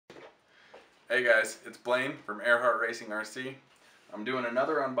Hey guys, it's Blaine from Earhart Racing RC. I'm doing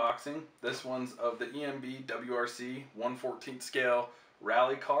another unboxing. This one's of the EMB-WRC 1/14 scale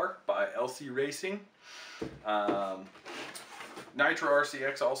rally car by LC Racing. Nitro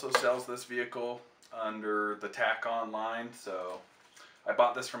RCX also sells this vehicle under the Tacon line, so I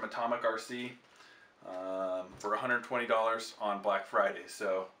bought this from AtomikRC for $120 on Black Friday.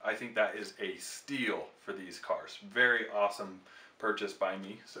 So I think that is a steal for these cars. Very awesome purchase by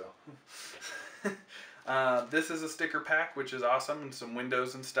me. So this is a sticker pack, which is awesome, and some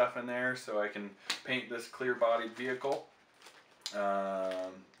windows and stuff in there so I can paint this clear bodied vehicle.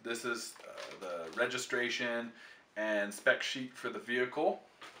 This is the registration and spec sheet for the vehicle,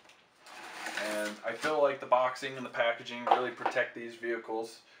 and I feel like the boxing and the packaging really protect these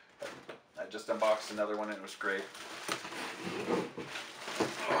vehicles. I just unboxed another one and it was great.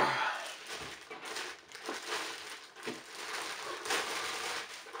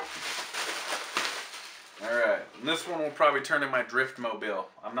 Alright, and this one will probably turn in my drift mobile.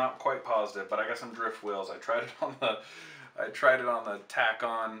 I'm not quite positive, but I got some drift wheels. I tried it on the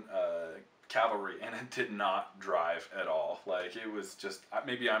Tacon Cavalry, and it did not drive at all. Like, it was just,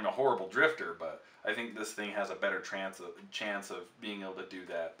 maybe I'm a horrible drifter, but I think this thing has a better chance of being able to do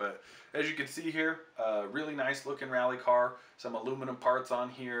that. But as you can see here, really nice looking rally car. Some aluminum parts on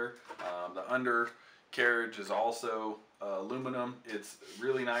here. The undercarriage is also aluminum. It's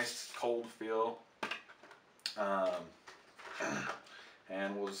really nice, cold feel.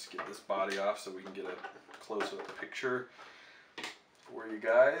 And we'll just get this body off so we can get a close-up picture for you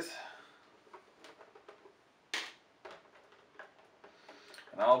guys.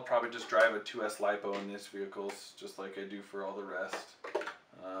 And I'll probably just drive a 2S LiPo in these vehicles, just like I do for all the rest.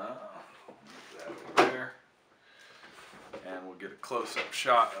 Move that over there. And we'll get a close-up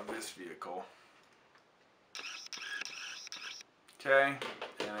shot of this vehicle. Okay,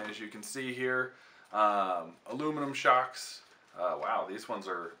 and as you can see here, aluminum shocks. Wow, these ones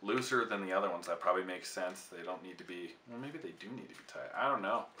are looser than the other ones. That probably makes sense. They don't need to be, well, maybe they do need to be tight. I don't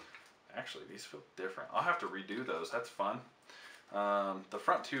know. Actually, these feel different. I'll have to redo those. That's fun. The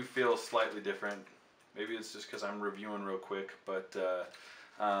front two feel slightly different. Maybe it's just because I'm reviewing real quick, but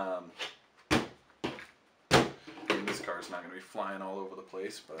I mean, this car's not going to be flying all over the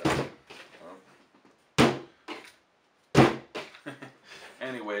place, but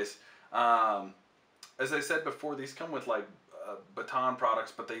anyways, as I said before, these come with like baton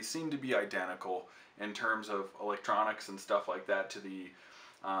products, but they seem to be identical in terms of electronics and stuff like that to the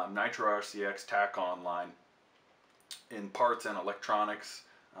Nitro RCX Tacon line in parts and electronics.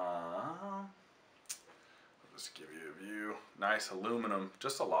 I'll just give you a view. Nice aluminum,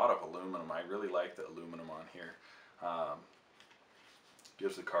 just a lot of aluminum. I really like the aluminum on here.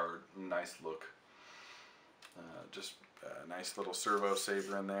 Gives the car a nice look. Just a nice little servo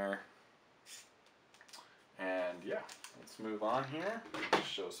saver in there. And yeah, let's move on here. Let's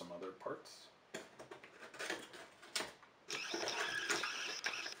show some other parts.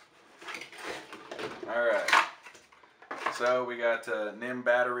 Alright, so we got a NIM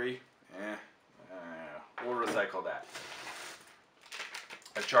battery. We'll recycle that.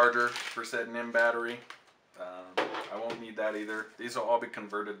 A charger for said NIM battery. I won't need that either. These will all be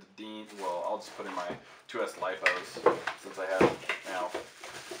converted to DIN. Well, I'll just put in my 2S LiPos since I have now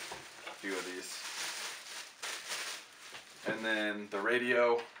a few of these. And then the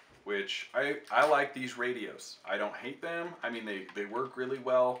radio, which I like these radios. I don't hate them. I mean, they work really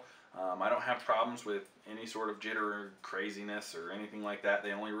well. I don't have problems with any sort of jitter or craziness or anything like that.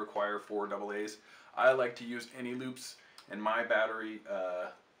 They only require 4 AA's. I like to use any loops in my battery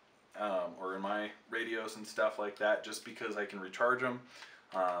or in my radios and stuff like that, just because I can recharge them.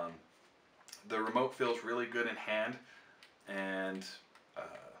 The remote feels really good in hand, and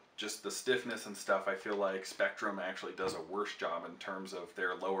just the stiffness and stuff, I feel like Spectrum actually does a worse job in terms of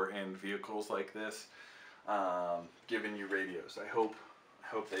their lower end vehicles like this, giving you radios. I hope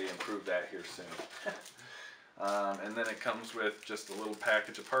they improve that here soon. And then it comes with just a little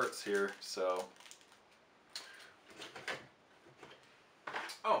package of parts here. So,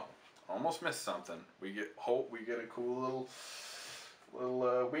 oh, almost missed something. We get a cool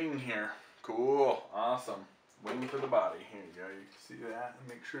little wing here. Cool, awesome. Wing for the body. Here you go. You can see that.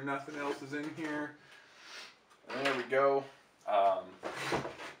 Make sure nothing else is in here. There we go.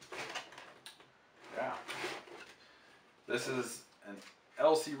 Yeah. This is an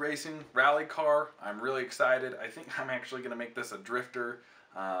LC Racing rally car. I'm really excited. I think I'm actually going to make this a drifter.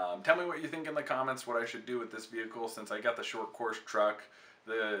 Tell me what you think in the comments, what I should do with this vehicle, since I got the short course truck,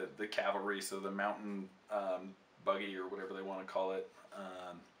 the Cavalry, so the mountain buggy or whatever they want to call it,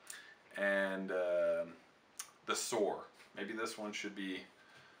 and the Soar. Maybe this one should be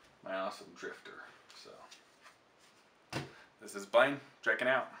my awesome drifter. So this is Blaine checking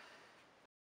out.